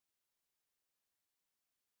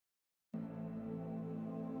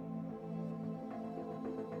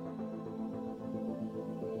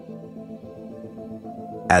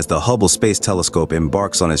As the Hubble Space Telescope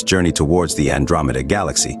embarks on its journey towards the Andromeda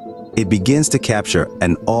Galaxy, it begins to capture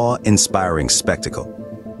an awe-inspiring spectacle.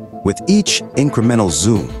 With each incremental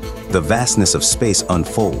zoom, the vastness of space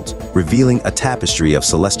unfolds, revealing a tapestry of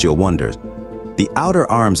celestial wonders. The outer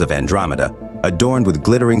arms of Andromeda, adorned with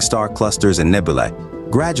glittering star clusters and nebulae,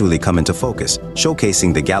 gradually come into focus,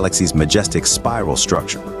 showcasing the galaxy's majestic spiral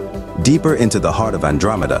structure. Deeper into the heart of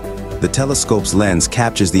Andromeda, the telescope's lens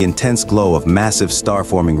captures the intense glow of massive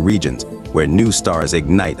star-forming regions, where new stars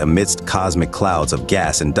ignite amidst cosmic clouds of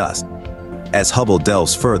gas and dust. As Hubble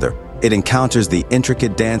delves further, it encounters the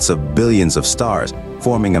intricate dance of billions of stars,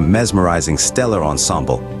 forming a mesmerizing stellar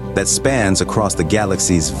ensemble that spans across the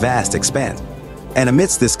galaxy's vast expanse. And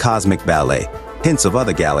amidst this cosmic ballet, hints of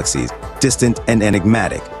other galaxies, distant and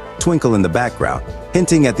enigmatic, twinkle in the background,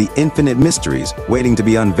 hinting at the infinite mysteries waiting to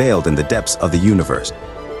be unveiled in the depths of the universe.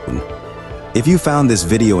 If you found this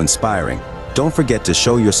video inspiring, don't forget to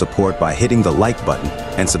show your support by hitting the like button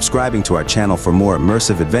and subscribing to our channel for more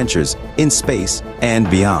immersive adventures in space and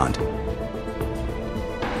beyond.